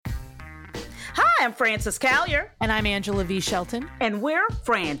I'm Frances Callier. And I'm Angela V. Shelton. And we're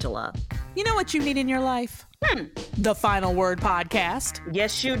Frangela. You know what you need in your life? The Final Word podcast.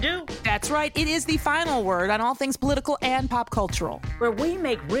 Yes, you do. That's right. It is the final word on all things political and pop cultural. Where we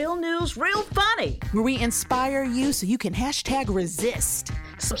make real news real funny. Where we inspire you so you can #resist.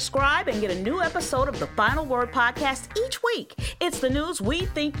 Subscribe and get a new episode of the Final Word podcast each week. It's the news we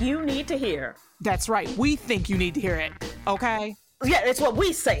think you need to hear. That's right. We think you need to hear it. Okay? Yeah, it's what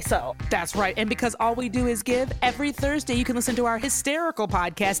we say so. That's right. And because all we do is give, every Thursday you can listen to our hysterical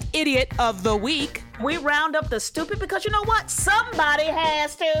podcast, Idiot of the Week. We round up the stupid because you know what? Somebody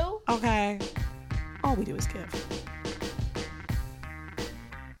has to. Okay. All we do is give.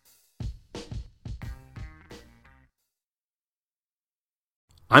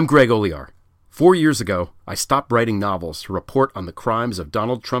 I'm Greg Olear. 4 years ago, I stopped writing novels to report on the crimes of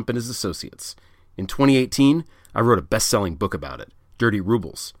Donald Trump and his associates. In 2018, I wrote a best-selling book about it, Dirty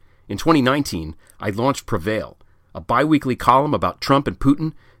Rubles. In 2019, I launched Prevail, a bi-weekly column about Trump and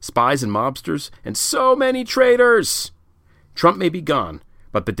Putin, spies and mobsters, and so many traitors. Trump may be gone,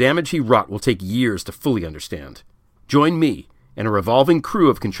 but the damage he wrought will take years to fully understand. Join me and a revolving crew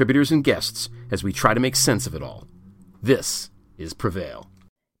of contributors and guests as we try to make sense of it all. This is Prevail.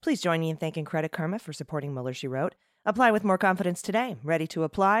 Please join me in thanking Credit Karma for supporting Mueller, She Wrote. Apply with more confidence today. Ready to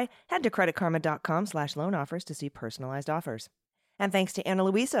apply? Head to creditkarma.com/loan offers to see personalized offers. And thanks to Ana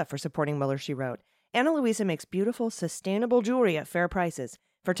Luisa for supporting Mueller, She Wrote. Ana Luisa makes beautiful, sustainable jewelry at fair prices.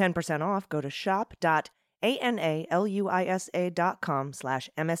 For 10% off, go to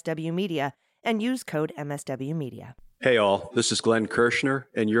shop.analuisa.com/MSWmedia and use code MSWmedia. Hey all, this is Glenn Kirshner,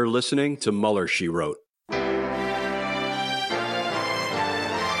 and you're listening to Mueller, She Wrote.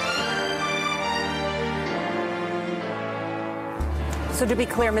 So to be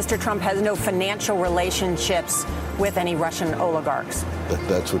clear, Mr. Trump has no financial relationships with any Russian oligarchs.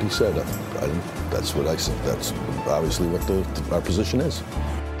 That's what he said. That's what I said. That's obviously what our position is.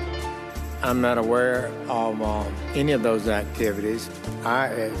 I'm not aware of any of those activities. I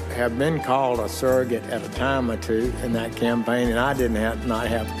have been called a surrogate at a time or two in that campaign, and I did not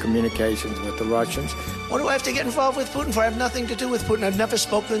have communications with the Russians. What do I have to get involved with Putin for? I have nothing to do with Putin. I've never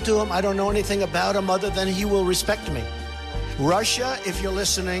spoken to him. I don't know anything about him other than he will respect me. Russia, if you're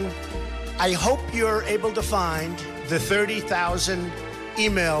listening, I hope you're able to find the 30,000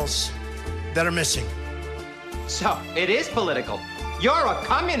 emails that are missing. So, it is political. You're a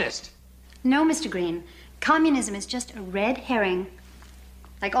communist. No, Mr. Green. Communism is just a red herring.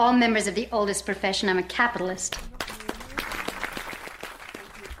 Like all members of the oldest profession, I'm a capitalist.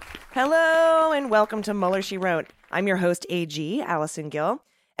 Hello, and welcome to Mueller, She Wrote. I'm your host, AG, Allison Gill.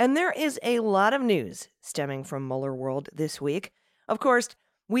 And there is a lot of news stemming from Mueller World this week. Of course,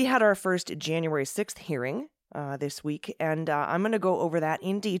 we had our first January 6th hearing this week, and I'm going to go over that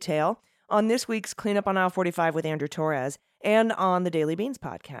in detail on this week's Cleanup on Aisle 45 with Andrew Torres and on the Daily Beans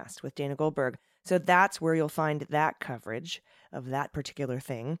podcast with Dana Goldberg. So that's where you'll find that coverage of that particular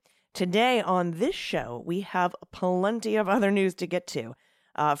thing. Today on this show, we have plenty of other news to get to,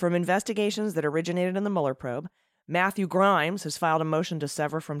 from investigations that originated in the Mueller probe. Matthew Grimes has filed a motion to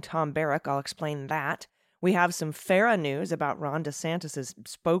sever from Tom Barrack. I'll explain that. We have some FARA news about Ron DeSantis'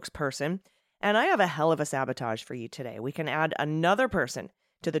 spokesperson. And I have a hell of a sabotage for you today. We can add another person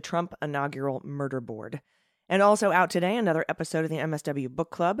to the Trump inaugural murder board. And also out today, another episode of the MSW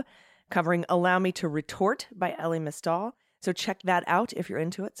Book Club covering Allow Me to Retort by Elie Mystal. So check that out if you're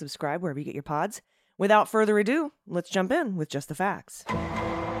into it. Subscribe wherever you get your pods. Without further ado, let's jump in with just the facts.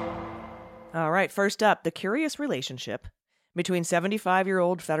 All right, first up, the curious relationship between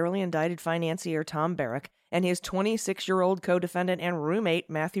 75-year-old federally indicted financier Tom Barrack and his 26-year-old co-defendant and roommate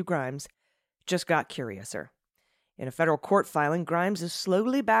Matthew Grimes just got curiouser. In a federal court filing, Grimes is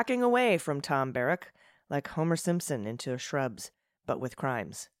slowly backing away from Tom Barrack like Homer Simpson into shrubs, but with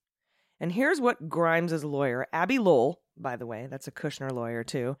crimes. And here's what Grimes' lawyer, Abby Lowell, by the way, that's a Kushner lawyer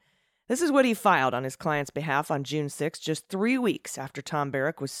too, this is what he filed on his client's behalf on June 6, just 3 weeks after Tom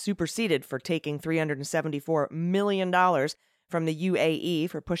Barrack was superseded for taking $374 million from the UAE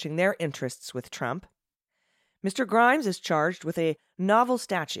for pushing their interests with Trump. Mr. Grimes is charged with a novel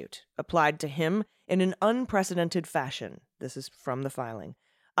statute applied to him in an unprecedented fashion. This is from the filing,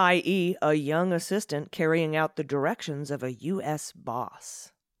 i.e., a young assistant carrying out the directions of a U.S.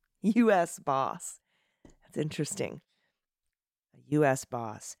 boss. U.S. boss. That's interesting. A U.S.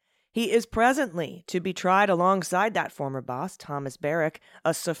 boss. He is presently to be tried alongside that former boss, Thomas Barrack,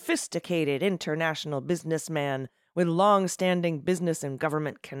 a sophisticated international businessman with long-standing business and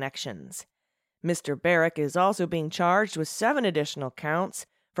government connections. Mr. Barrack is also being charged with 7 additional counts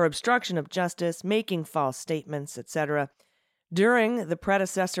for obstruction of justice, making false statements, etc. During the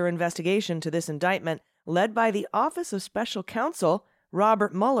predecessor investigation to this indictment, led by the Office of Special Counsel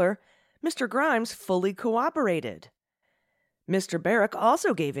Robert Mueller, Mr. Grimes fully cooperated. Mr. Barrack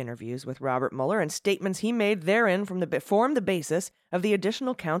also gave interviews with Robert Mueller, and statements he made therein formed the basis of the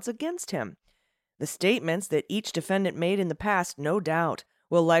additional counts against him. The statements that each defendant made in the past, no doubt,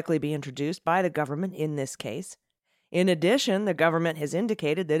 will likely be introduced by the government in this case. In addition, the government has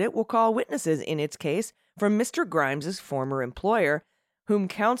indicated that it will call witnesses in its case from Mr. Grimes's former employer, whom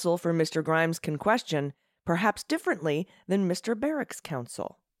counsel for Mr. Grimes can question, perhaps differently than Mr. Barrack's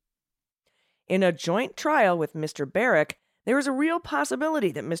counsel. In a joint trial with Mr. Barrack, there is a real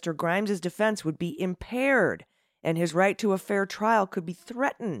possibility that Mr. Grimes's defense would be impaired and his right to a fair trial could be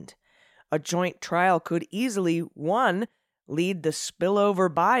threatened. A joint trial could easily, 1, lead the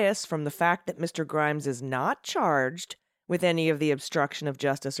spillover bias from the fact that Mr. Grimes is not charged with any of the obstruction of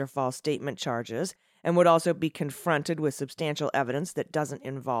justice or false statement charges and would also be confronted with substantial evidence that doesn't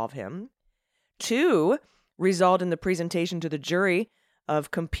involve him. 2, result in the presentation to the jury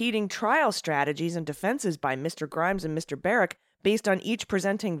of competing trial strategies and defenses by Mr. Grimes and Mr. Barrack based on each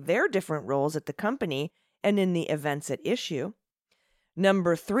presenting their different roles at the company and in the events at issue.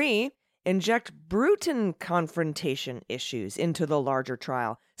 3, inject brutal confrontation issues into the larger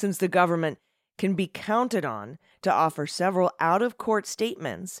trial, since the government can be counted on to offer several out-of-court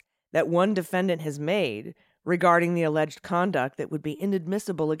statements that one defendant has made regarding the alleged conduct that would be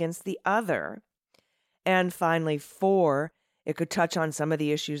inadmissible against the other. And finally, 4, it could touch on some of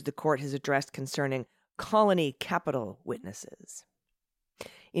the issues the court has addressed concerning colony capital witnesses.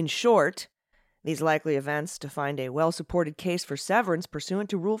 In short, these likely events to find a well-supported case for severance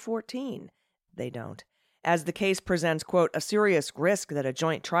pursuant to Rule 14. They don't, as the case presents, quote, a serious risk that a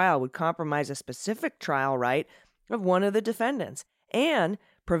joint trial would compromise a specific trial right of one of the defendants and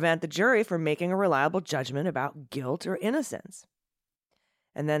prevent the jury from making a reliable judgment about guilt or innocence.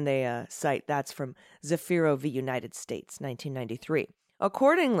 And then they cite, that's from Zafiro v. United States, 1993.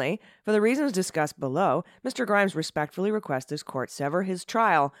 Accordingly, for the reasons discussed below, Mr. Grimes respectfully requests this court sever his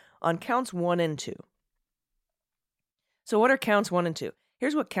trial on counts 1 and 2. So what are counts 1 and 2?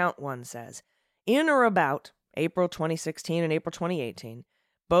 Here's what count 1 says. In or about April 2016 and April 2018,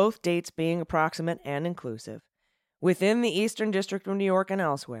 both dates being approximate and inclusive, within the Eastern District of New York and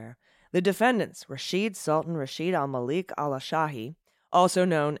elsewhere, the defendants, Rashid Sultan Rashid al-Malik al-Ashahi, also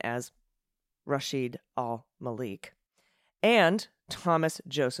known as Rashid al-Malik, and Thomas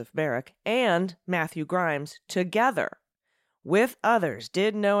Joseph Barrack, and Matthew Grimes, together with others,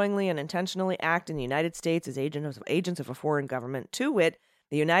 did knowingly and intentionally act in the United States as agents of a foreign government, to wit,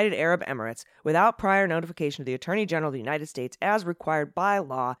 the United Arab Emirates, without prior notification to the Attorney General of the United States as required by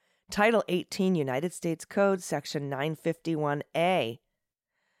law, Title 18 United States Code, Section 951A.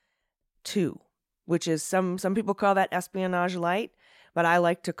 2, which is some people call that espionage light, but I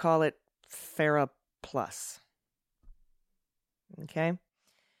like to call it FARA plus. Okay?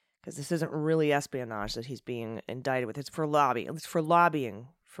 Because this isn't really espionage that he's being indicted with. It's for lobbying. It's for lobbying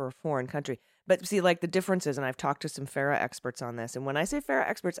for a foreign country. But see, like the differences, and I've talked to some FARA experts on this, and when I say FARA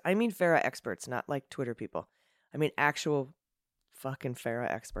experts, I mean FARA experts, not like Twitter people. I mean actual fucking FARA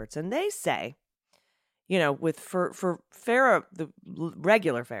experts. And they say, you know, for FARA, the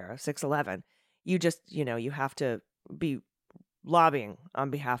regular FARA, 611, you just, you know, you have to be lobbying on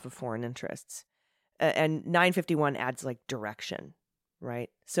behalf of foreign interests. And 951 adds like direction, right?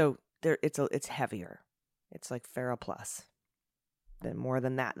 So it's heavier. It's like FARA plus. Then more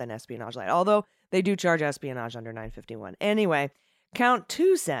than that than espionage light. Although they do charge espionage under 951. Anyway, count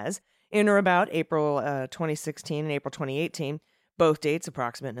 2 says, in or about April 2016 and April 2018, both dates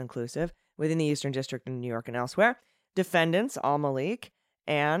approximate and inclusive, within the Eastern District of New York and elsewhere, defendants al-Malik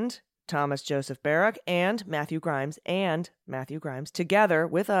and Thomas Joseph Barrack and Matthew Grimes together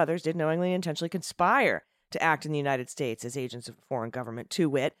with others did knowingly and intentionally conspire to act in the United States as agents of a foreign government, to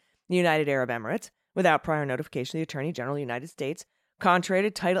wit, the United Arab Emirates, without prior notification of the Attorney General of the United States, contrary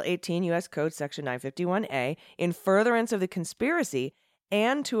to Title 18 U.S. Code Section 951A, in furtherance of the conspiracy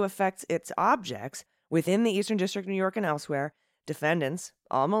and to affect its objects within the Eastern District of New York and elsewhere, defendants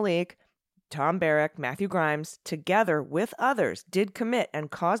al-Malik, Tom Barrack, Matthew Grimes, together with others, did commit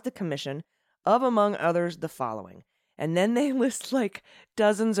and cause the commission of, among others, the following. And then they list like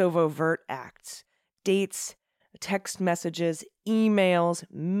dozens of overt acts, dates, text messages, emails,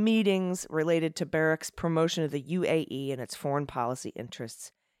 meetings related to Barrack's promotion of the UAE and its foreign policy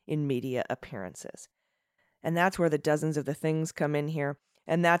interests in media appearances. And that's where the dozens of the things come in here.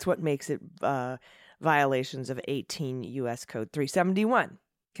 And that's what makes it violations of 18 U.S. Code 371.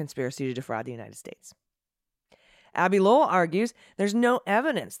 Conspiracy to defraud the United States. Abby Lowell argues there's no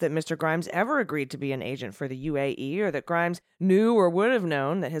evidence that Mr. Grimes ever agreed to be an agent for the UAE or that Grimes knew or would have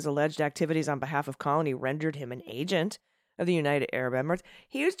known that his alleged activities on behalf of Colony rendered him an agent of the United Arab Emirates.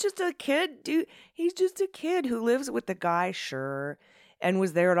 He was just a kid, dude. He's just a kid who lives with the guy, sure, and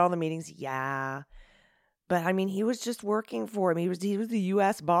was there at all the meetings, yeah. But, I mean, he was just working for him. He was the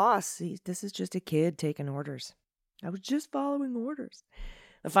U.S. boss. This is just a kid taking orders. I was just following orders.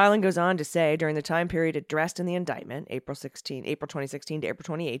 The filing goes on to say, during the time period addressed in the indictment, April 2016 to April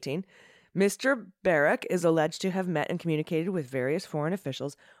 2018, Mr. Barrack is alleged to have met and communicated with various foreign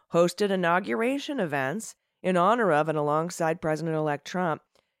officials, hosted inauguration events in honor of and alongside President-elect Trump,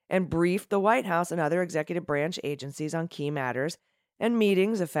 and briefed the White House and other executive branch agencies on key matters and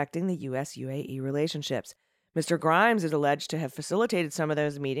meetings affecting the U.S.-UAE relationships. Mr. Grimes is alleged to have facilitated some of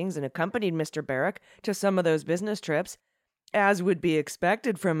those meetings and accompanied Mr. Barrack to some of those business trips, as would be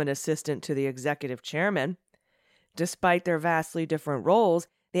expected from an assistant to the executive chairman. Despite their vastly different roles,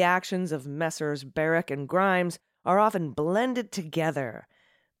 the actions of Messrs. Barrack and Grimes are often blended together,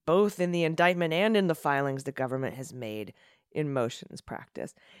 both in the indictment and in the filings the government has made in motions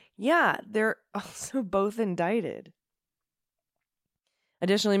practice. Yeah, they're also both indicted.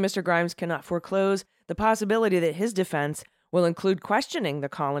 Additionally, Mr. Grimes cannot foreclose the possibility that his defense will include questioning the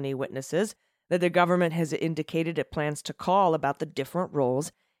Colony witnesses that the government has indicated it plans to call about the different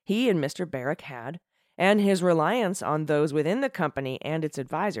roles he and Mr. Barrack had, and his reliance on those within the company and its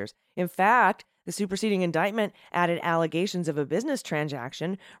advisors. In fact, the superseding indictment added allegations of a business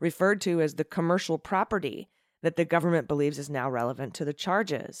transaction referred to as the commercial property that the government believes is now relevant to the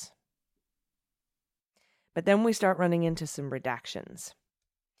charges. But then we start running into some redactions.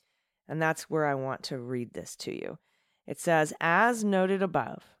 And that's where I want to read this to you. It says, as noted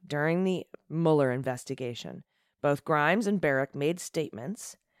above, during the Mueller investigation, both Grimes and Barrack made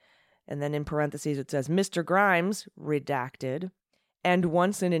statements, and then in parentheses it says, Mr. Grimes, redacted, and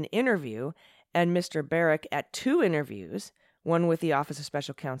once in an interview, and Mr. Barrack at 2 interviews, one with the Office of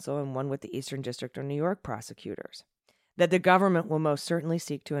Special Counsel and one with the Eastern District of New York prosecutors, that the government will most certainly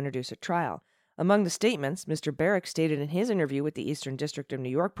seek to introduce at trial. Among the statements, Mr. Barrack stated in his interview with the Eastern District of New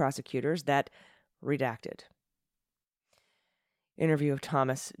York prosecutors that, redacted, interview of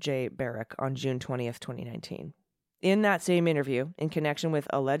Thomas J. Barrack on June 20th, 2019. In that same interview, in connection with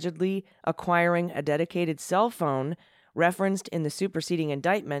allegedly acquiring a dedicated cell phone referenced in the superseding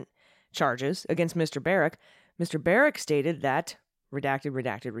indictment charges against Mr. Barrack stated that,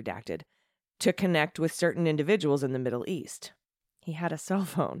 redacted, to connect with certain individuals in the Middle East. He had a cell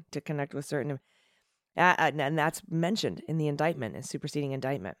phone to connect with certain, and that's mentioned in the indictment, in superseding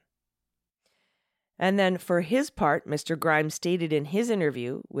indictment. And then for his part, Mr. Grimes stated in his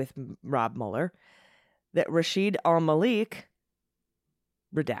interview with Rob Mueller that Rashid al-Malik,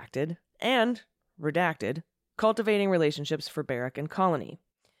 redacted, and redacted, cultivating relationships for Barrack and Colony.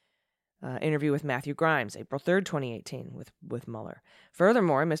 Interview with Matthew Grimes, April 3rd, 2018, with Mueller.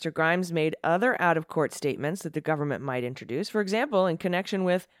 Furthermore, Mr. Grimes made other out-of-court statements that the government might introduce. For example, in connection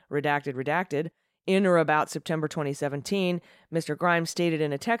with redacted, in or about September 2017, Mr. Grimes stated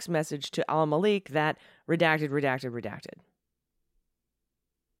in a text message to al-Malik that redacted.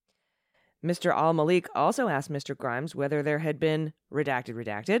 Mr. al-Malik also asked Mr. Grimes whether there had been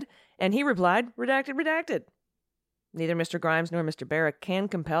redacted, and he replied, redacted. Neither Mr. Grimes nor Mr. Barrack can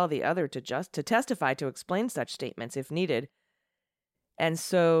compel the other to testify to explain such statements if needed. And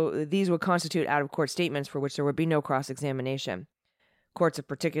so these would constitute out-of-court statements for which there would be no cross-examination. Courts are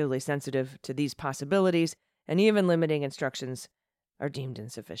particularly sensitive to these possibilities, and even limiting instructions are deemed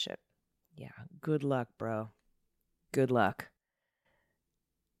insufficient. Yeah, good luck, bro. Good luck.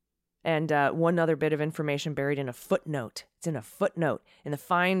 And one other bit of information buried in a footnote. It's in a footnote in the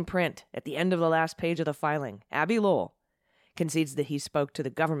fine print at the end of the last page of the filing. Abby Lowell concedes that he spoke to the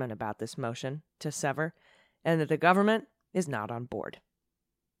government about this motion to sever and that the government is not on board.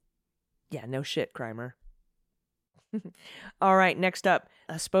 Yeah, no shit, Crimer. All right, next up,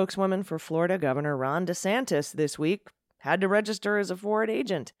 a spokeswoman for Florida Governor Ron DeSantis this week had to register as a foreign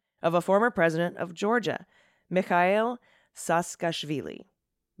agent of a former president of Georgia, Mikhail Saakashvili,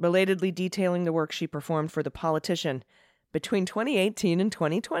 belatedly detailing the work she performed for the politician between 2018 and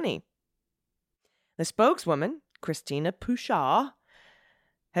 2020. The spokeswoman, Christina Pushaw,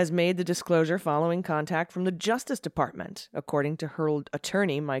 has made the disclosure following contact from the Justice Department, according to her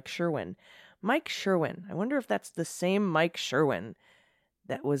attorney, Mike Sherwin. Mike Sherwin. I wonder if that's the same Mike Sherwin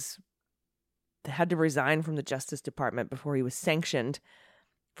that had to resign from the Justice Department before he was sanctioned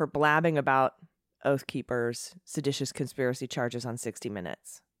for blabbing about Oath Keepers' seditious conspiracy charges on 60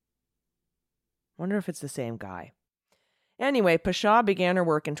 Minutes. Wonder if it's the same guy. Anyway, Pasha began her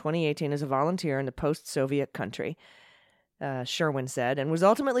work in 2018 as a volunteer in the post-Soviet country, Sherwin said, and was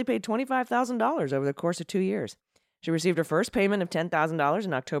ultimately paid $25,000 over the course of 2 years. She received her first payment of $10,000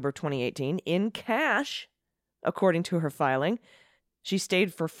 in October 2018 in cash, according to her filing. She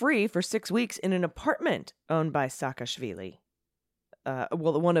stayed for free for 6 weeks in an apartment owned by Saakashvili,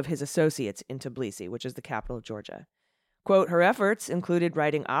 one of his associates in Tbilisi, which is the capital of Georgia. Quote, her efforts included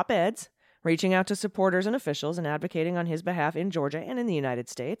writing op-eds, reaching out to supporters and officials, and advocating on his behalf in Georgia and in the United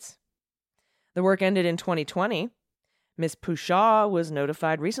States. The work ended in 2020. Ms. Pushaw was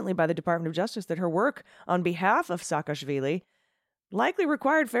notified recently by the Department of Justice that her work on behalf of Saakashvili likely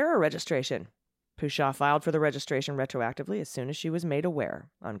required FARA registration. Pushaw filed for the registration retroactively as soon as she was made aware,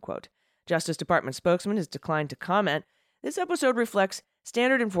 unquote. Justice Department spokesman has declined to comment. This episode reflects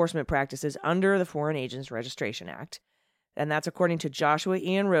standard enforcement practices under the Foreign Agents Registration Act, and that's according to Joshua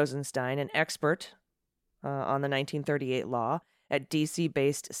Ian Rosenstein, an expert on the 1938 law at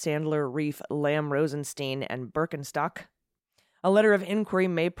D.C.-based Sandler, Reif, Lamb, Rosenstein, and Birkenstock. A letter of inquiry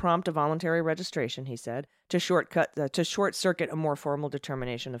may prompt a voluntary registration, he said, to short-circuit a more formal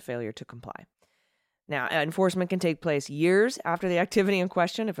determination of failure to comply. Now, enforcement can take place years after the activity in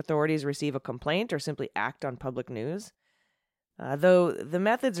question if authorities receive a complaint or simply act on public news. Though the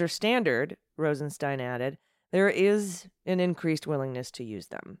methods are standard, Rosenstein added, there is an increased willingness to use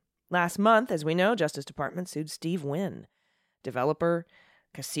them. Last month, as we know, Justice Department sued Steve Wynn, developer,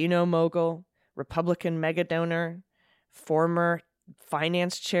 casino mogul, Republican megadonor, former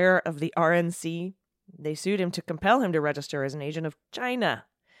finance chair of the RNC. They sued him to compel him to register as an agent of China.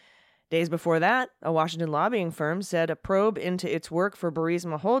 Days before that, a Washington lobbying firm said a probe into its work for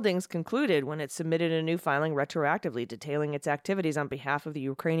Burisma Holdings concluded when it submitted a new filing retroactively detailing its activities on behalf of the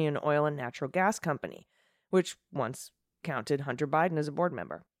Ukrainian oil and natural gas company, which once counted Hunter Biden as a board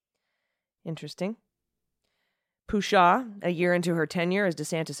member. Interesting. Pushaw, a year into her tenure as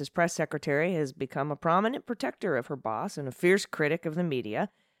DeSantis' press secretary, has become a prominent protector of her boss and a fierce critic of the media.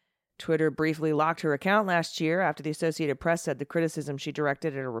 Twitter briefly locked her account last year after the Associated Press said the criticism she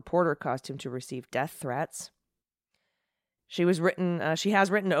directed at a reporter caused him to receive death threats. She has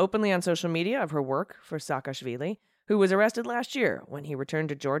written openly on social media of her work for Saakashvili, who was arrested last year when he returned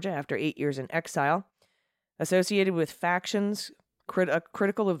to Georgia after 8 years in exile. Associated with factions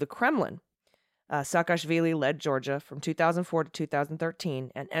critical of the Kremlin, Saakashvili led Georgia from 2004 to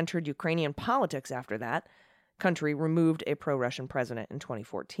 2013 and entered Ukrainian politics after that. Country removed a pro-Russian president in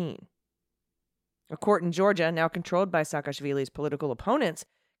 2014. A court in Georgia, now controlled by Saakashvili's political opponents,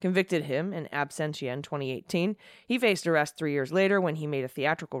 convicted him in absentia in 2018. He faced arrest 3 years later when he made a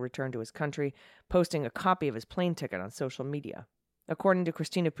theatrical return to his country, posting a copy of his plane ticket on social media. According to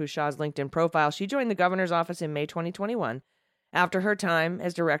Christina Pushaw's LinkedIn profile, she joined the governor's office in May 2021 after her time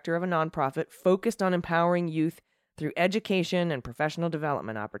as director of a nonprofit focused on empowering youth through education and professional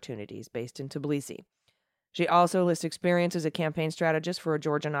development opportunities based in Tbilisi. She also lists experience as a campaign strategist for a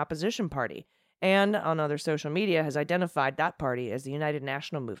Georgian opposition party, and on other social media has identified that party as the United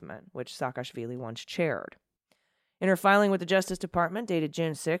National Movement, which Saakashvili once chaired. In her filing with the Justice Department, dated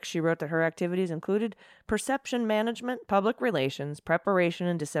June 6, she wrote that her activities included perception management, public relations, preparation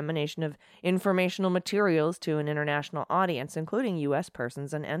and dissemination of informational materials to an international audience, including U.S.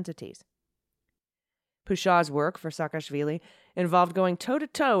 persons and entities. Pushaw's work for Saakashvili involved going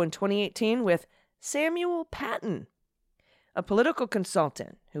toe-to-toe in 2018 with Samuel Patton, a political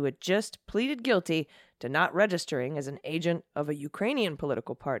consultant who had just pleaded guilty to not registering as an agent of a Ukrainian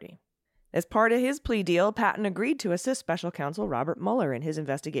political party. As part of his plea deal, Patton agreed to assist Special Counsel Robert Mueller in his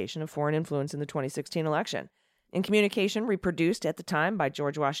investigation of foreign influence in the 2016 election. In communication reproduced at the time by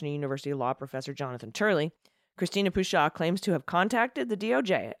George Washington University law professor Jonathan Turley, Christina Pushaw claims to have contacted the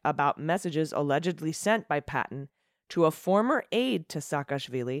DOJ about messages allegedly sent by Patton to a former aide to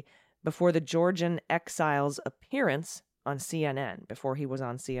Saakashvili before the Georgian exile's appearance on CNN, before he was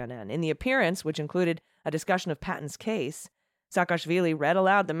on CNN. In the appearance, which included a discussion of Patton's case, Saakashvili read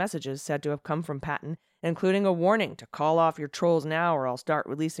aloud the messages said to have come from Patton, including a warning to call off your trolls now or I'll start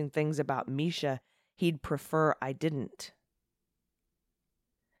releasing things about Misha he'd prefer I didn't.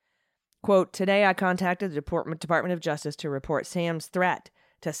 Quote, today I contacted the Department of Justice to report Sam's threat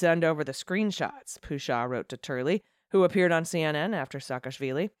to send over the screenshots, Pushaw wrote to Turley, who appeared on CNN after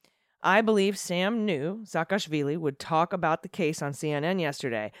Saakashvili. I believe Sam knew Saakashvili would talk about the case on CNN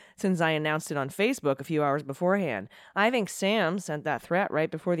yesterday, since I announced it on Facebook a few hours beforehand. I think Sam sent that threat right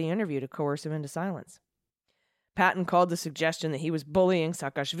before the interview to coerce him into silence. Patton called the suggestion that he was bullying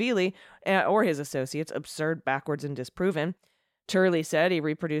Saakashvili or his associates absurd, backwards, and disproven. Turley said he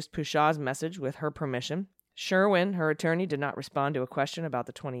reproduced Pushaw's message with her permission. Sherwin, her attorney, did not respond to a question about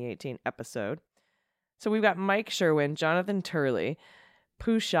the 2018 episode. So we've got Mike Sherwin, Jonathan Turley,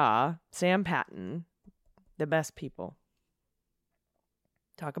 Pooh Shah, Sam Patton, the best people.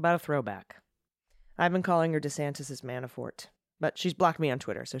 Talk about a throwback. I've been calling her DeSantis' Manafort, but she's blocked me on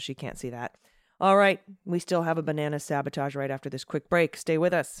Twitter, so she can't see that. All right, we still have a banana sabotage right after this quick break. Stay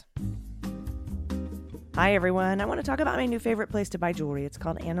with us. Hi, everyone. I want to talk about my new favorite place to buy jewelry. It's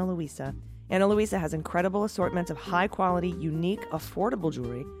called Ana Luisa. Ana Luisa has incredible assortments of high-quality, unique, affordable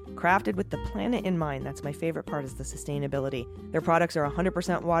jewelry crafted with the planet in mind. That's my favorite part, is the sustainability. Their products are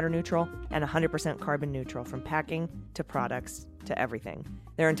 100% water neutral and 100% carbon neutral, from packing to products to everything.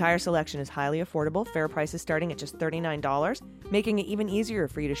 Their entire selection is highly affordable, fair prices starting at just $39, making it even easier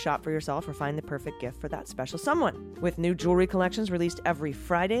for you to shop for yourself or find the perfect gift for that special someone. With new jewelry collections released every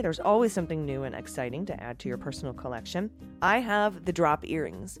Friday, there's always something new and exciting to add to your personal collection. I have the drop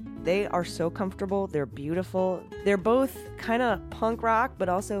earrings. They are so comfortable, they're beautiful. They're both kind of punk rock, but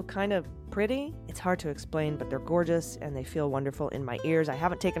also kind of pretty. It's hard to explain, but they're gorgeous and they feel wonderful in my ears. I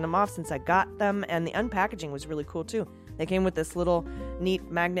haven't taken them off since I got them, and the unpackaging was really cool too. They came with this little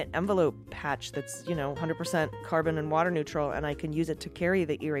neat magnet envelope patch that's, 100% carbon and water neutral, and I can use it to carry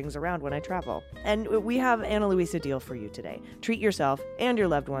the earrings around when I travel. And we have Ana Luisa deal for you today. Treat yourself and your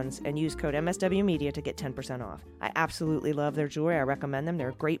loved ones and use code MSW Media to get 10% off. I absolutely love their jewelry. I recommend them. They're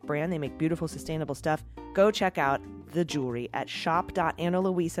a great brand. They make beautiful, sustainable stuff. Go check out the jewelry at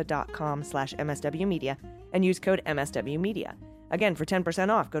shop.analuisa.com/MSW Media and use code MSW Media. Again, for 10%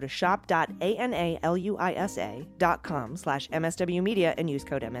 off, go to shop.analuisa.com/MSW Media and use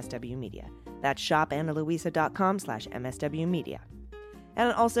code MSW Media. That's shop.analuisa.com/MSW Media.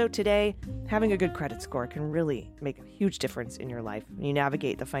 And also today, having a good credit score can really make a huge difference in your life when you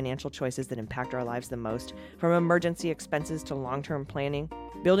navigate the financial choices that impact our lives the most, from emergency expenses to long-term planning.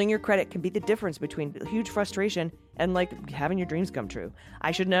 Building your credit can be the difference between huge frustration and having your dreams come true.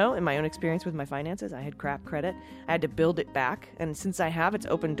 I should know, in my own experience with my finances, I had crap credit. I had to build it back, and since I have, it's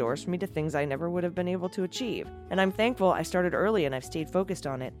opened doors for me to things I never would have been able to achieve. And I'm thankful I started early and I've stayed focused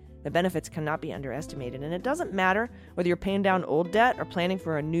on it. The benefits cannot be underestimated, and it doesn't matter whether you're paying down old debt or planning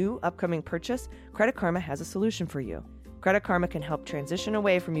for a new upcoming purchase, Credit Karma has a solution for you. Credit Karma can help transition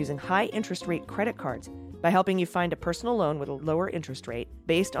away from using high interest rate credit cards by helping you find a personal loan with a lower interest rate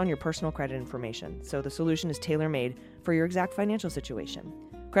based on your personal credit information. So the solution is tailor-made for your exact financial situation.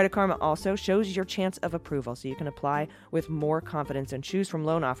 Credit Karma also shows your chance of approval, so you can apply with more confidence and choose from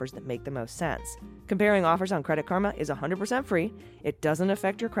loan offers that make the most sense. Comparing offers on Credit Karma is 100% free, it doesn't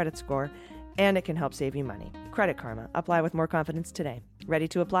affect your credit score, and it can help save you money. Credit Karma. Apply with more confidence today. Ready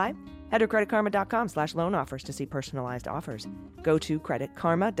to apply? Head to creditkarma.com/loan offers to see personalized offers. Go to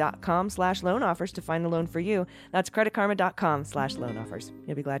creditkarma.com/loan offers to find the loan for you. That's creditkarma.com/loan offers.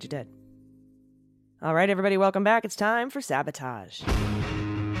 You'll be glad you did. All right, everybody, welcome back. It's time for Sabotage.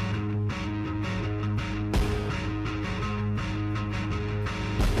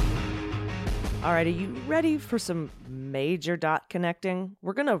 All right, are you ready for some major dot connecting?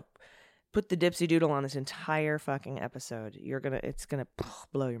 We're going to put the dipsy doodle on this entire fucking episode. It's going to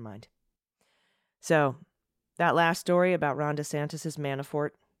blow your mind. So, that last story about Ron DeSantis'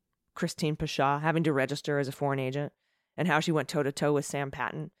 Manafort, Christine Pasha having to register as a foreign agent, and how she went toe-to-toe with Sam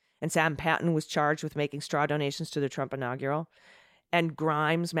Patton, and Sam Patton was charged with making straw donations to the Trump inaugural, and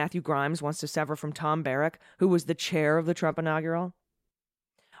Matthew Grimes wants to sever from Tom Barrack, who was the chair of the Trump inaugural.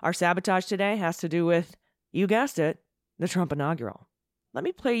 Our sabotage today has to do with, you guessed it, the Trump inaugural. Let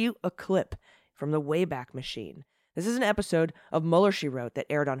me play you a clip from the Wayback Machine. This is an episode of Mueller, She Wrote that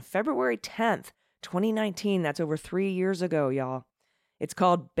aired on February 10th, 2019. That's over 3 years ago, y'all. It's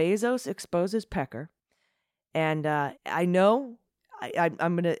called Bezos Exposes Pecker. And I know I'm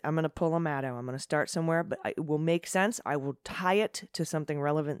gonna pull a Maddow. I'm gonna start somewhere, but it will make sense. I will tie it to something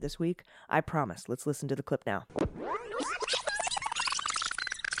relevant this week. I promise. Let's listen to the clip now.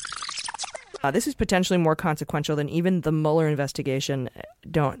 This is potentially more consequential than even the Mueller investigation.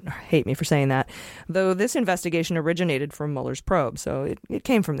 Don't hate me for saying that. Though this investigation originated from Mueller's probe, so it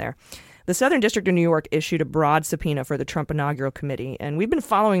came from there. The Southern District of New York issued a broad subpoena for the Trump inaugural committee, and we've been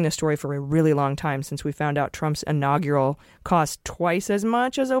following this story for a really long time since we found out Trump's inaugural cost twice as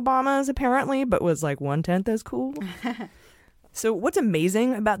much as Obama's, apparently, but was like 1/10 as cool. So what's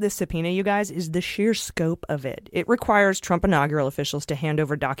amazing about this subpoena, you guys, is the sheer scope of it. It requires Trump inaugural officials to hand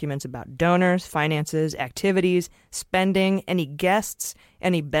over documents about donors, finances, activities, spending, any guests,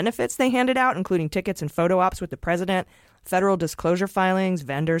 any benefits they handed out, including tickets and photo ops with the president, federal disclosure filings,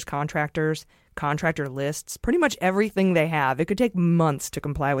 vendors, contractors, contractor lists, pretty much everything they have. It could take months to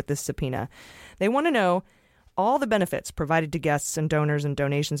comply with this subpoena. They want to know all the benefits provided to guests and donors and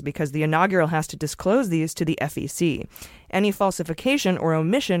donations because the inaugural has to disclose these to the FEC. Any falsification or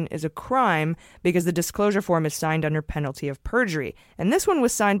omission is a crime because the disclosure form is signed under penalty of perjury. And this one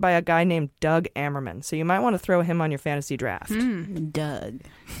was signed by a guy named Doug Ammerman. So you might want to throw him on your fantasy draft. Doug.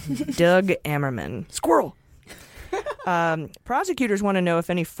 Doug Ammerman. Squirrel. Prosecutors want to know if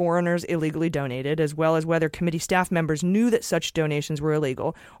any foreigners illegally donated, as well as whether committee staff members knew that such donations were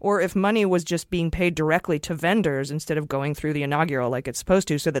illegal, or if money was just being paid directly to vendors instead of going through the inaugural like it's supposed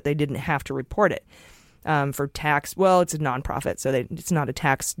to, so that they didn't have to report it for tax. Well, it's a nonprofit, so it's not a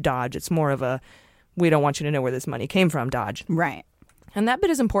tax dodge. It's more of a, we don't want you to know where this money came from dodge. Right. And that bit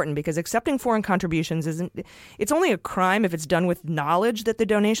is important because accepting foreign contributions it's only a crime if it's done with knowledge that the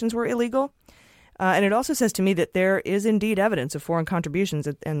donations were illegal. And it also says to me that there is indeed evidence of foreign contributions,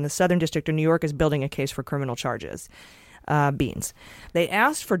 and the Southern District of New York is building a case for criminal charges. Beans. They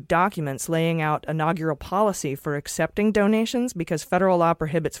asked for documents laying out inaugural policy for accepting donations because federal law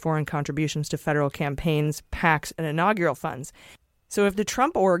prohibits foreign contributions to federal campaigns, PACs, and inaugural funds. So if the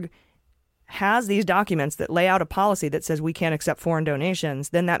Trump org has these documents that lay out a policy that says we can't accept foreign donations,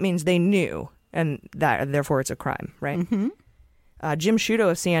 then that means they knew, and that therefore it's a crime, right? Mm-hmm. Jim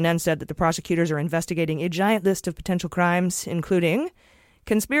Sciutto of CNN said that the prosecutors are investigating a giant list of potential crimes, including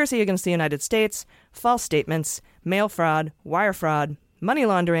conspiracy against the United States, false statements, mail fraud, wire fraud, money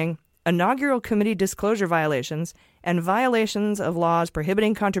laundering, inaugural committee disclosure violations, and violations of laws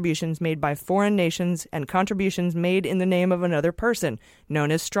prohibiting contributions made by foreign nations and contributions made in the name of another person,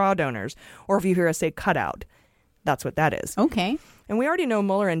 known as straw donors, or if you hear us say cutout. That's what that is. Okay. And we already know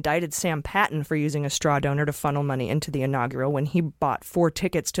Mueller indicted Sam Patton for using a straw donor to funnel money into the inaugural when he bought 4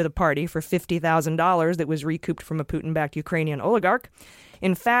 tickets to the party for $50,000 that was recouped from a Putin-backed Ukrainian oligarch.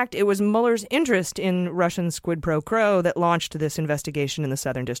 In fact, it was Mueller's interest in Russian squid pro quo that launched this investigation in the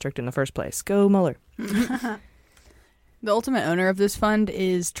Southern District in the first place. Go Mueller. The ultimate owner of this fund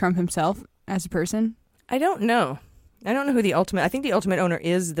is Trump himself as a person? I don't know. I don't know who the ultimate. I think the ultimate owner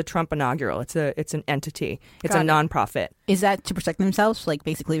is the Trump inaugural. It's an entity. It's a nonprofit. Is that to protect themselves, like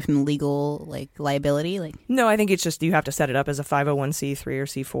basically from legal liability? No, I think it's just you have to set it up as a 501c3 or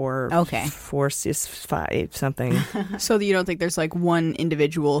C4. Okay. 4C5 something. So you don't think there's one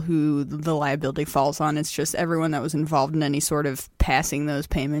individual who the liability falls on? It's just everyone that was involved in any sort of passing those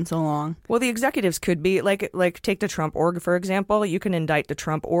payments along. Well, the executives could be like take the Trump org for example. You can indict the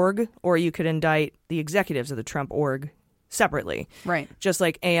Trump org, or you could indict the executives of the Trump org separately. Right. Just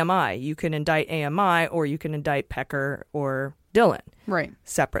like AMI. You can indict AMI or you can indict Pecker or Dillon. Right.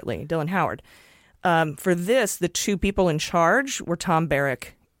 Separately. Dillon Howard. For this, the 2 people in charge were Tom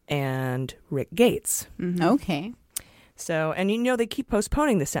Barrack and Rick Gates. Mm-hmm. Okay. So, and they keep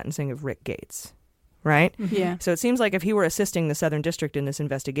postponing the sentencing of Rick Gates. Right? Mm-hmm. Yeah. So it seems like if he were assisting the Southern District in this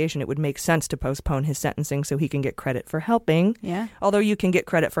investigation, it would make sense to postpone his sentencing so he can get credit for helping. Yeah. Although you can get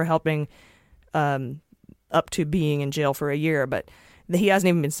credit for helping up to being in jail for a year, but he hasn't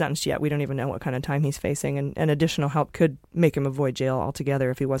even been sentenced yet. We don't even know what kind of time he's facing, and additional help could make him avoid jail altogether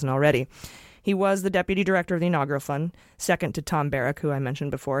if he wasn't already. He was the deputy director of the inaugural fund, second to Tom Barrack, who I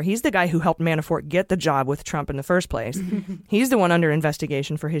mentioned before. He's the guy who helped Manafort get the job with Trump in the first place. He's the one under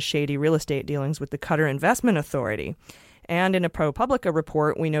investigation for his shady real estate dealings with the Qatar Investment Authority. And in a ProPublica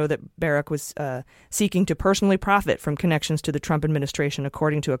report, we know that Barrack was seeking to personally profit from connections to the Trump administration,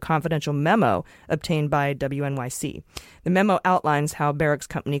 according to a confidential memo obtained by WNYC. The memo outlines how Barrack's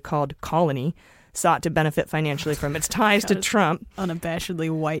company called Colony sought to benefit financially from its ties to Trump. Unabashedly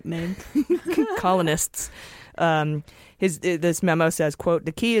white name. Colonists. This memo says, quote,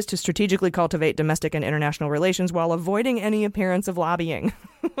 "The key is to strategically cultivate domestic and international relations while avoiding any appearance of lobbying."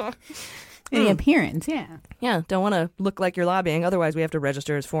 Any appearance, yeah. Yeah, don't want to look like you're lobbying. Otherwise, we have to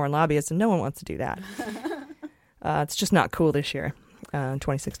register as foreign lobbyists, and no one wants to do that. It's just not cool this year,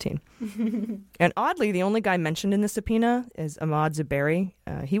 2016. And oddly, the only guy mentioned in the subpoena is Ahmad Zuberi.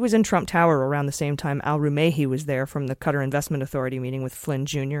 He was in Trump Tower around the same time Al Rumehi was there from the Qatar Investment Authority meeting with Flynn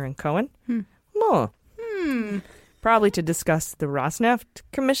Jr. and Cohen. Probably to discuss the Rosneft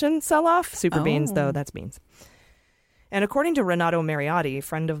Commission sell-off. Super beans, though. That's beans. And according to Renato Mariotti,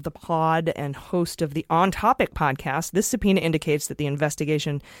 friend of the pod and host of the On Topic podcast, this subpoena indicates that the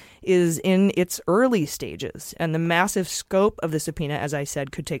investigation is in its early stages. And the massive scope of the subpoena, as I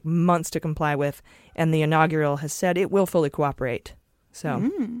said, could take months to comply with. And the inaugural has said it will fully cooperate. So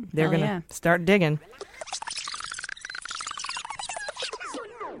they're going to start digging.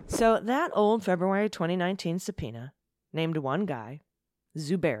 So that old February 2019 subpoena named one guy,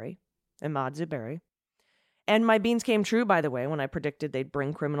 Zuberi, Ahmad Zuberi. And my beans came true, by the way, when I predicted they'd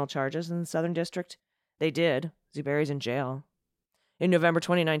bring criminal charges in the Southern District. They did. Zuberi's in jail. In November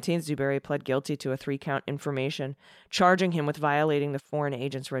 2019, Zuberi pled guilty to a 3-count information, charging him with violating the Foreign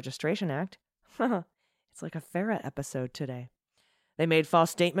Agents Registration Act. It's like a FARA episode today. They made false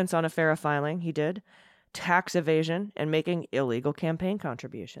statements on a FARA filing, he did, tax evasion, and making illegal campaign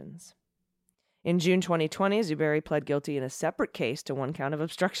contributions. In June 2020, Zuberi pled guilty in a separate case to 1 count of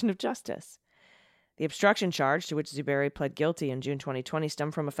obstruction of justice. The obstruction charge to which Zuberi pled guilty in June 2020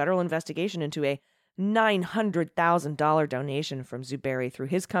 stemmed from a federal investigation into a $900,000 donation from Zuberi through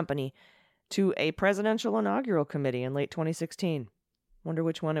his company to a presidential inaugural committee in late 2016. Wonder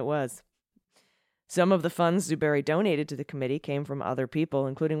which one it was. Some of the funds Zuberi donated to the committee came from other people,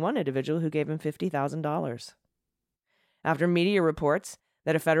 including one individual who gave him $50,000. After media reports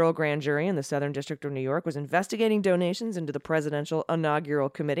that a federal grand jury in the Southern District of New York was investigating donations into the presidential inaugural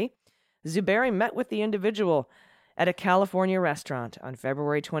committee, Zuberi met with the individual at a California restaurant on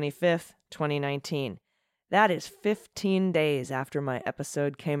February 25th, 2019. That is 15 days after my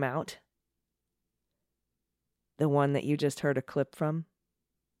episode came out. The one that you just heard a clip from.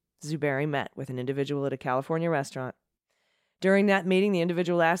 Zuberi met with an individual at a California restaurant. During that meeting, the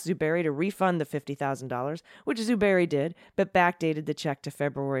individual asked Zuberi to refund the $50,000, which Zuberi did, but backdated the check to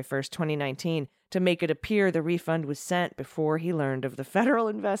February 1st, 2019, to make it appear the refund was sent before he learned of the federal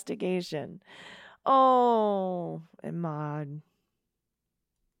investigation. Oh, Ahmad.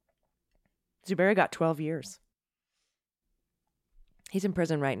 Zuberi got 12 years. He's in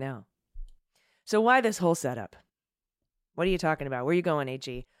prison right now. So why this whole setup? What are you talking about? Where are you going,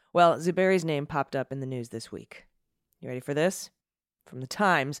 AG? Well, Zuberi's name popped up in the news this week. You ready for this? From the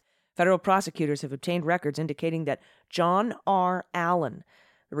Times, federal prosecutors have obtained records indicating that John R. Allen,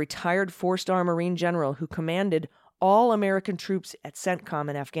 the retired 4-star Marine general who commanded all American troops at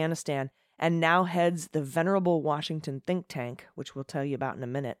CENTCOM in Afghanistan and now heads the venerable Washington think tank, which we'll tell you about in a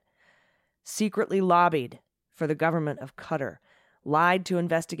minute, secretly lobbied for the government of Qatar, lied to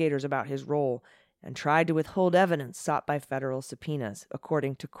investigators about his role, and tried to withhold evidence sought by federal subpoenas,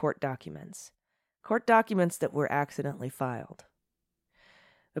 according to court documents. Court documents that were accidentally filed.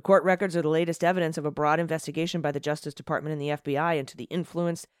 The court records are the latest evidence of a broad investigation by the Justice Department and the FBI into the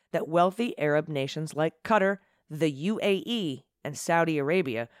influence that wealthy Arab nations like Qatar, the UAE, and Saudi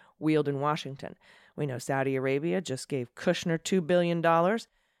Arabia wield in Washington. We know Saudi Arabia just gave Kushner $2 billion.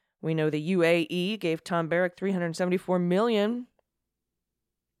 We know the UAE gave Tom Barrack $374 million.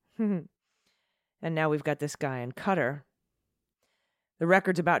 And now we've got this guy in Qatar. The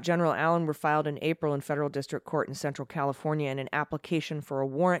records about General Allen were filed in April in federal district court in Central California in an application for a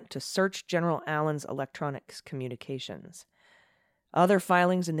warrant to search General Allen's electronics communications. Other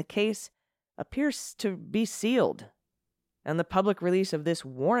filings in the case appears to be sealed, and the public release of this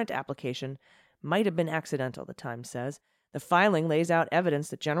warrant application might have been accidental, the Times says. The filing lays out evidence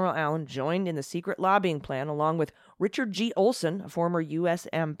that General Allen joined in the secret lobbying plan along with Richard G. Olson, a former U.S.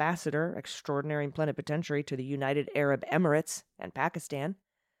 ambassador, extraordinary and plenipotentiary to the United Arab Emirates and Pakistan,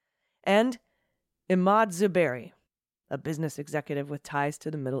 and Ahmad Zuberi, a business executive with ties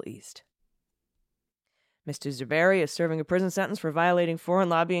to the Middle East. Mr. Zuberi is serving a prison sentence for violating foreign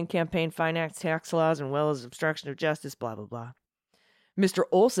lobbying campaign finance tax laws and well as obstruction of justice, blah, blah, blah. Mr.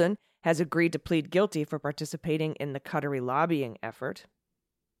 Olson has agreed to plead guilty for participating in the Qatari lobbying effort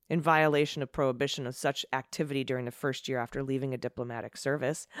in violation of prohibition of such activity during the first year after leaving a diplomatic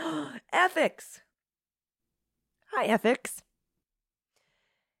service. Ethics! Hi, ethics.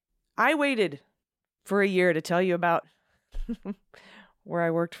 I waited for a year to tell you about where I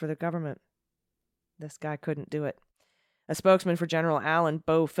worked for the government. This guy couldn't do it. A spokesman for General Allen,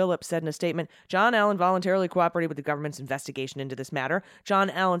 Bo Phillips, said in a statement, John Allen voluntarily cooperated with the government's investigation into this matter. John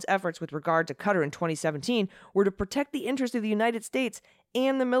Allen's efforts with regard to Qatar in 2017 were to protect the interests of the United States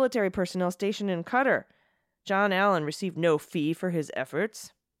and the military personnel stationed in Qatar. John Allen received no fee for his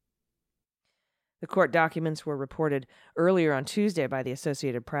efforts. The court documents were reported earlier on Tuesday by the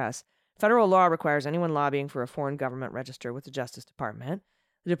Associated Press. Federal law requires anyone lobbying for a foreign government register with the Justice Department.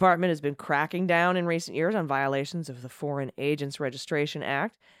 The department has been cracking down in recent years on violations of the Foreign Agents Registration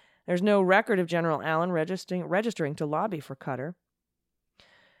Act. There's no record of General Allen registering to lobby for Qatar.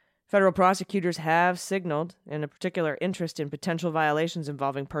 Federal prosecutors have signaled in a particular interest in potential violations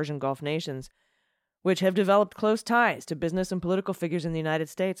involving Persian Gulf nations, which have developed close ties to business and political figures in the United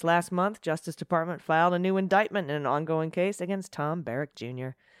States. Last month, Justice Department filed a new indictment in an ongoing case against Tom Barrack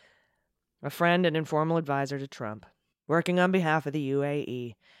Jr., a friend and informal advisor to Trump, working on behalf of the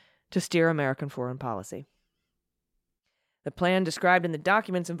UAE to steer American foreign policy. The plan described in the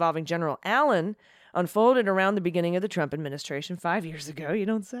documents involving General Allen unfolded around the beginning of the Trump administration 5 years ago, you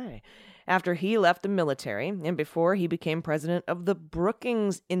don't say, after he left the military and before he became president of the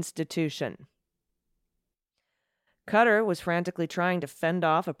Brookings Institution. Qatar was frantically trying to fend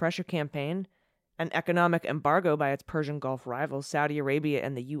off a pressure campaign, an economic embargo by its Persian Gulf rivals, Saudi Arabia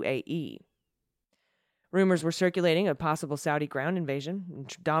and the UAE. Rumors were circulating of possible Saudi ground invasion.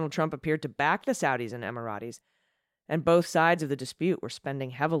 Donald Trump appeared to back the Saudis and Emiratis, and both sides of the dispute were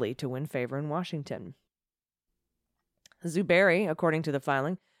spending heavily to win favor in Washington. Zuberi, according to the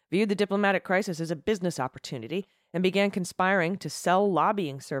filing, viewed the diplomatic crisis as a business opportunity and began conspiring to sell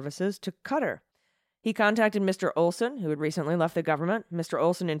lobbying services to Qatar. He contacted Mr. Olson, who had recently left the government. Mr.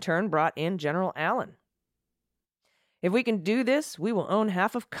 Olson, in turn, brought in General Allen. "If we can do this, we will own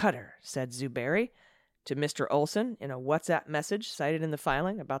half of Qatar," said Zuberi to Mr. Olson in a WhatsApp message cited in the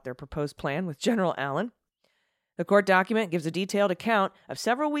filing about their proposed plan with General Allen. The court document gives a detailed account of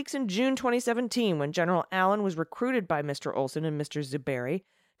several weeks in June 2017 when General Allen was recruited by Mr. Olson and Mr. Zuberi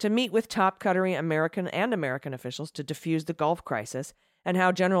to meet with top Qatari American officials to defuse the Gulf crisis, and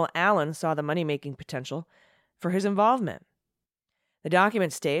how General Allen saw the money-making potential for his involvement. The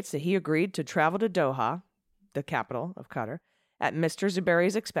document states that he agreed to travel to Doha, the capital of Qatar, at Mr.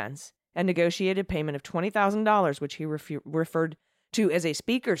 Zuberi's expense and negotiated payment of $20,000, which he referred to as a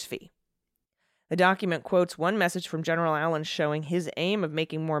speaker's fee. The document quotes one message from General Allen showing his aim of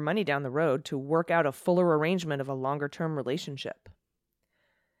making more money down the road to work out a fuller arrangement of a longer-term relationship.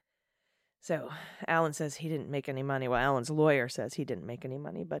 So, Allen says he didn't make any money. Well, Allen's lawyer says he didn't make any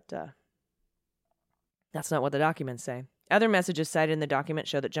money, but that's not what the documents say. Other messages cited in the document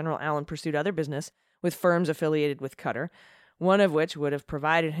show that General Allen pursued other business with firms affiliated with Qatar, one of which would have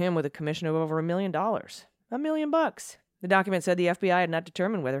provided him with a commission of over $1 million. $1 million. The document said the FBI had not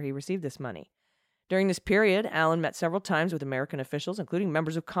determined whether he received this money. During this period, Allen met several times with American officials, including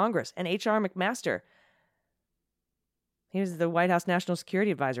members of Congress and H.R. McMaster. He was the White House National Security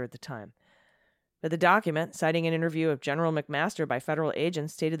Advisor at the time. But the document, citing an interview of General McMaster by federal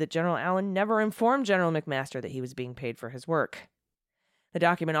agents, stated that General Allen never informed General McMaster that he was being paid for his work. The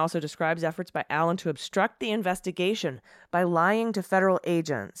document also describes efforts by Allen to obstruct the investigation by lying to federal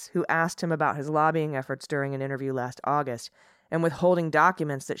agents who asked him about his lobbying efforts during an interview last August, and withholding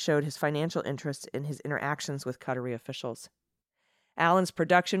documents that showed his financial interests in his interactions with Qatari officials. Allen's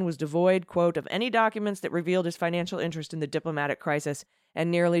production was devoid, quote, of any documents that revealed his financial interest in the diplomatic crisis, and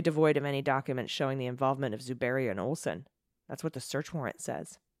nearly devoid of any documents showing the involvement of Zuberi and Olson. That's what the search warrant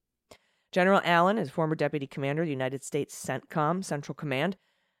says. General Allen is former deputy commander of the United States CENTCOM, Central Command,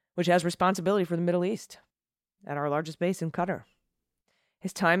 which has responsibility for the Middle East, at our largest base in Qatar.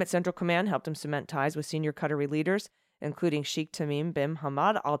 His time at Central Command helped him cement ties with senior Qatari leaders, including Sheikh Tamim bin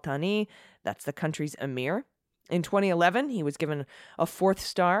Hamad Al Thani, that's the country's emir. In 2011, he was given a 4th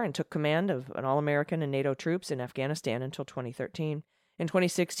star and took command of an all-American and NATO troops in Afghanistan until 2013. In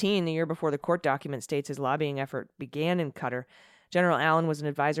 2016, the year before the court document states his lobbying effort began in Qatar, General Allen was an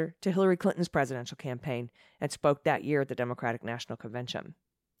advisor to Hillary Clinton's presidential campaign and spoke that year at the Democratic National Convention.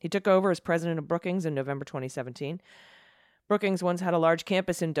 He took over as president of Brookings in November 2017. Brookings once had a large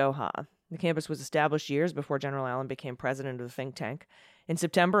campus in Doha. The campus was established years before General Allen became president of the think tank. In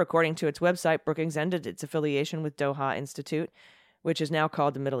September, according to its website, Brookings ended its affiliation with Doha Institute, which is now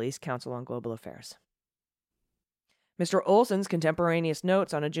called the Middle East Council on Global Affairs. Mr. Olson's contemporaneous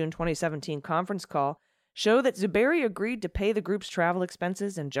notes on a June 2017 conference call show that Zuberi agreed to pay the group's travel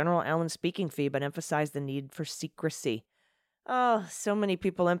expenses and General Allen's speaking fee, but emphasized the need for secrecy. Oh, so many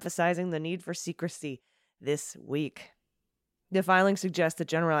people emphasizing the need for secrecy this week. The filing suggests that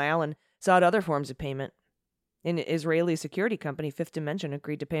General Allen sought other forms of payment. An Israeli security company, Fifth Dimension,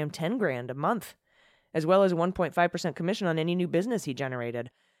 agreed to pay him $10,000 a month, as well as a 1.5% commission on any new business he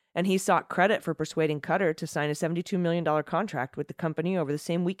generated. And he sought credit for persuading Qatar to sign a $72 million contract with the company over the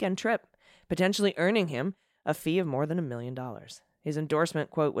same weekend trip, potentially earning him a fee of more than $1 million. His endorsement,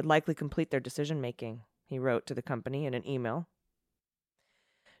 quote, would likely complete their decision-making, he wrote to the company in an email.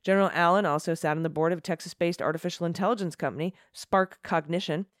 General Allen also sat on the board of a Texas-based artificial intelligence company, Spark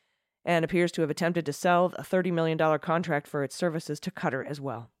Cognition, and appears to have attempted to sell a $30 million contract for its services to Qatar as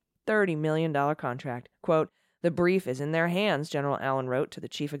well. $30 million contract. Quote, the brief is in their hands, General Allen wrote to the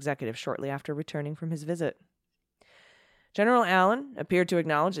chief executive shortly after returning from his visit. General Allen appeared to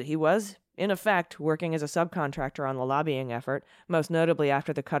acknowledge that he was, in effect, working as a subcontractor on the lobbying effort, most notably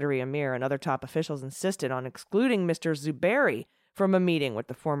after the Qatari emir and other top officials insisted on excluding Mr. Zuberi from a meeting with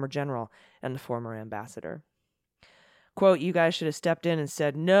the former general and the former ambassador. Quote, you guys should have stepped in and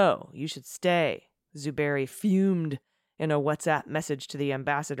said, no, you should stay. Zuberi fumed in a WhatsApp message to the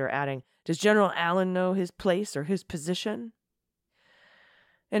ambassador, adding, does General Allen know his place or his position?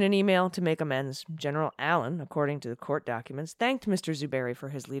 In an email to make amends, General Allen, according to the court documents, thanked Mr. Zuberi for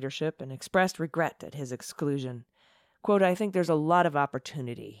his leadership and expressed regret at his exclusion. Quote, I think there's a lot of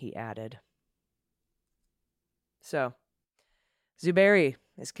opportunity, he added. So, Zuberi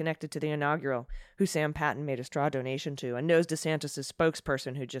is connected to the inaugural, who Sam Patton made a straw donation to, and knows DeSantis'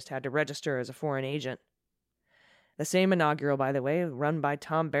 spokesperson, who just had to register as a foreign agent. The same inaugural, by the way, run by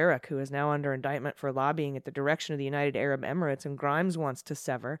Tom Barrack, who is now under indictment for lobbying at the direction of the United Arab Emirates, and Grimes wants to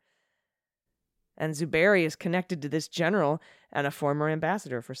sever. And Zuberi is connected to this general and a former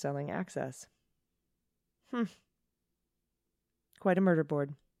ambassador for selling access. Quite a murder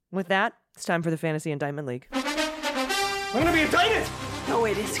board. With that, it's time for the Fantasy Indictment League. I'm gonna be indicted! No,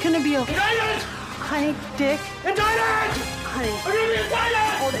 wait, it's gonna be okay. Indicted! Honey, Dick. Indicted! Honey. I'm gonna be indicted!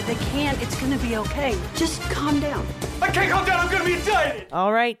 Oh, they can't. It's gonna be okay. Just calm down. I can't calm down. I'm gonna be indicted!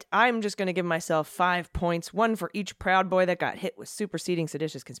 All right, I'm just going to give myself 5 points, one for each Proud Boy that got hit with superseding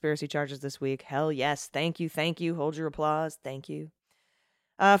seditious conspiracy charges this week. Hell yes. Thank you. Hold your applause. Thank you.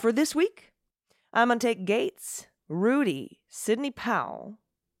 For this week, I'm going to take Gates, Rudy, Sidney Powell,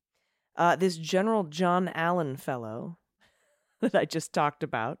 this General John Allen fellow that I just talked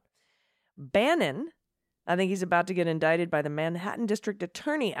about, Bannon. I think he's about to get indicted by the Manhattan District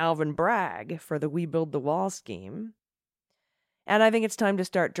Attorney Alvin Bragg for the We Build the Wall scheme. And I think it's time to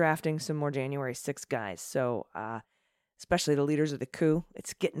start drafting some more January 6th guys. So, especially the leaders of the coup.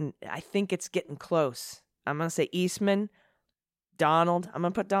 I think it's getting close. I'm going to say Eastman, Donald. I'm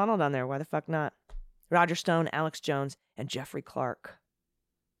going to put Donald on there. Why the fuck not? Roger Stone, Alex Jones, and Jeffrey Clark.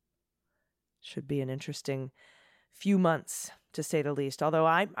 Should be an interesting few months, to say the least. Although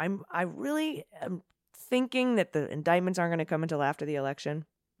I really am thinking that the indictments aren't going to come until after the election,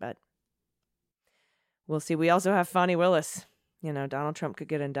 but we'll see. We also have Fani Willis. Donald Trump could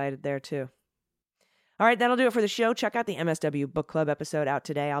get indicted there too. All right, that'll do it for the show. Check out the MSW Book Club episode out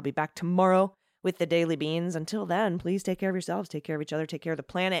today. I'll be back tomorrow with the Daily Beans. Until then, please take care of yourselves, take care of each other, take care of the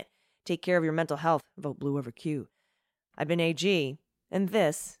planet, take care of your mental health. Vote blue over Q. I've been AG, and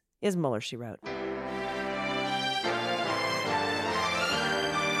this is Mueller, She Wrote.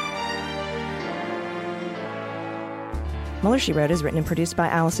 Mueller, She Wrote is written and produced by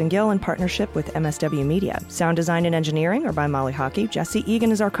Allison Gill in partnership with MSW Media. Sound design and engineering are by Molly Hockey. Jesse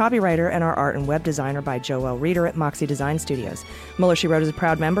Egan is our copywriter, and our art and web designer by Joelle Reeder at Moxie Design Studios. Mueller, She Wrote is a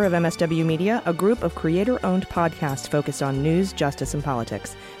proud member of MSW Media, a group of creator-owned podcasts focused on news, justice, and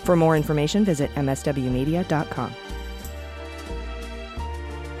politics. For more information, visit mswmedia.com.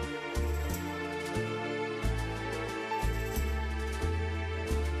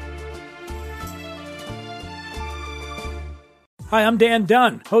 Hi, I'm Dan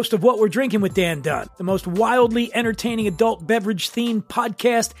Dunn, host of What We're Drinking with Dan Dunn, the most wildly entertaining adult beverage-themed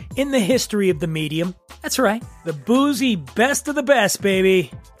podcast in the history of the medium. That's right, the boozy best of the best,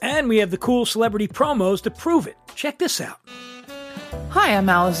 baby. And we have the cool celebrity promos to prove it. Check this out. Hi, I'm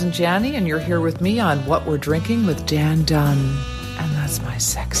Allison Janney, and you're here with me on What We're Drinking with Dan Dunn. And that's my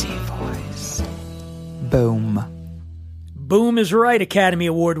sexy voice. Boom. Boom is right, Academy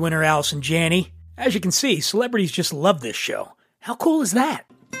Award winner Allison Janney. As you can see, celebrities just love this show. How cool is that?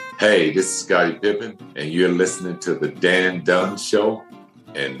 Hey, this is Scottie Pippen, and you're listening to the Dan Dunn Show.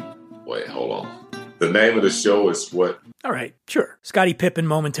 And wait, hold on. The name of the show is what? All right, sure. Scottie Pippen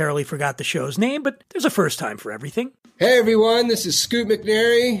momentarily forgot the show's name, but there's a first time for everything. Hey, everyone, this is Scoot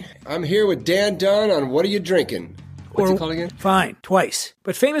McNairy. I'm here with Dan Dunn on What Are You Drinking? What's it called again? Fine, twice.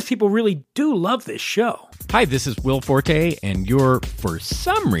 But famous people really do love this show. Hi, this is Will Forte, and you're, for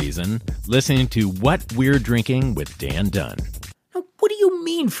some reason, listening to What We're Drinking with Dan Dunn. Now, what do you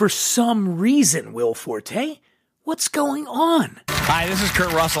mean, for some reason, Will Forte? What's going on? Hi, this is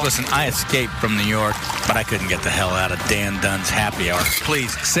Kurt Russell. Listen, I escaped from New York, but I couldn't get the hell out of Dan Dunn's happy hour.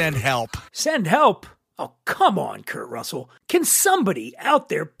 Please, send help. Send help? Oh, come on, Kurt Russell. Can somebody out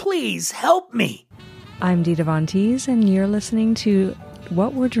there please help me? I'm Dita Von Teese, and you're listening to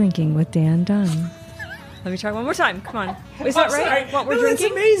What We're Drinking with Dan Dunn. Let me try one more time. Come on. Is that right? Sorry. What we're drinking?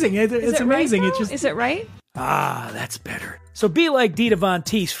 It's amazing. It's amazing. Right, Is it right? Ah, that's better. So be like Dita Von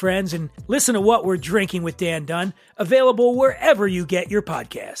Teese, friends, and listen to What We're Drinking with Dan Dunn, available wherever you get your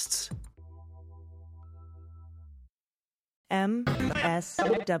podcasts.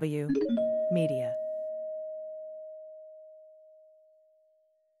 MSW Media.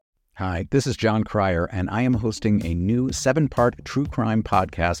 Hi, this is John Cryer, and I am hosting a new 7-part true crime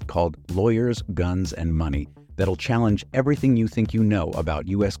podcast called Lawyers, Guns, and Money that'll challenge everything you think you know about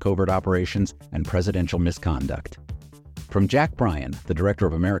U.S. covert operations and presidential misconduct. From Jack Bryan, the director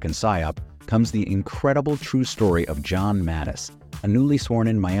of American PSYOP, comes the incredible true story of John Mattis, a newly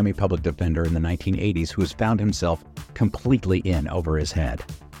sworn-in Miami public defender in the 1980s who has found himself completely in over his head.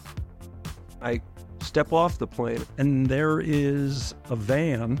 I step off the plane, and there is a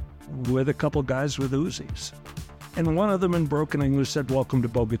van with a couple guys with Uzis. And one of them in broken English said, "Welcome to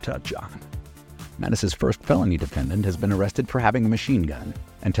Bogota, John." Mattis's first felony defendant has been arrested for having a machine gun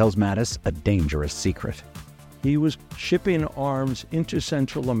and tells Mattis a dangerous secret. He was shipping arms into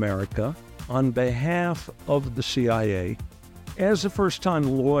Central America on behalf of the CIA. As a first-time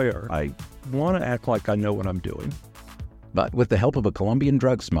lawyer, I want to act like I know what I'm doing. But with the help of a Colombian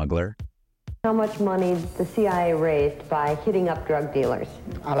drug smuggler, how much money the CIA raised by hitting up drug dealers?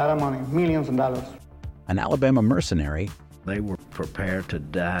 A lot of money, millions of dollars. An Alabama mercenary, they were prepared to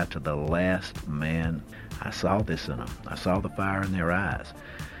die to the last man. I saw this in them. I saw the fire in their eyes.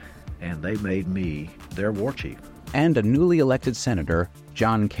 And they made me their war chief. And a newly elected senator,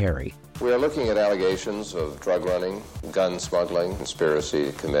 John Kerry. We are looking at allegations of drug running, gun smuggling, conspiracy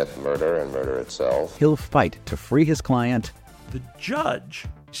to commit murder and murder itself. He'll fight to free his client. The judge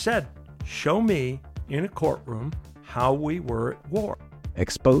said, show me in a courtroom how we were at war.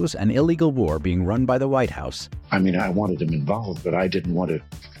 Expose an illegal war being run by the White House. I mean, I wanted him involved, but I didn't want to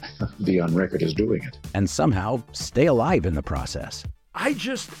be on record as doing it. And somehow stay alive in the process. I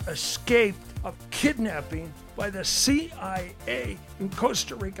just escaped a kidnapping by the CIA in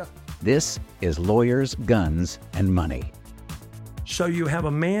Costa Rica. This is Lawyers, Guns, and Money. So you have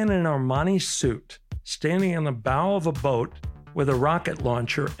a man in an Armani suit standing on the bow of a boat with a rocket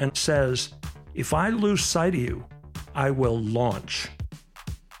launcher and says, if I lose sight of you, I will launch.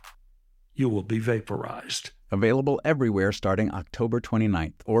 You will be vaporized. Available everywhere starting October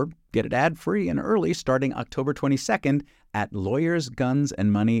 29th, or get it ad-free and early starting October 22nd at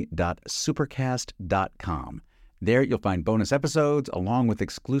lawyersgunsandmoney.supercast.com. There you'll find bonus episodes along with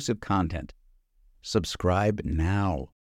exclusive content. Subscribe now.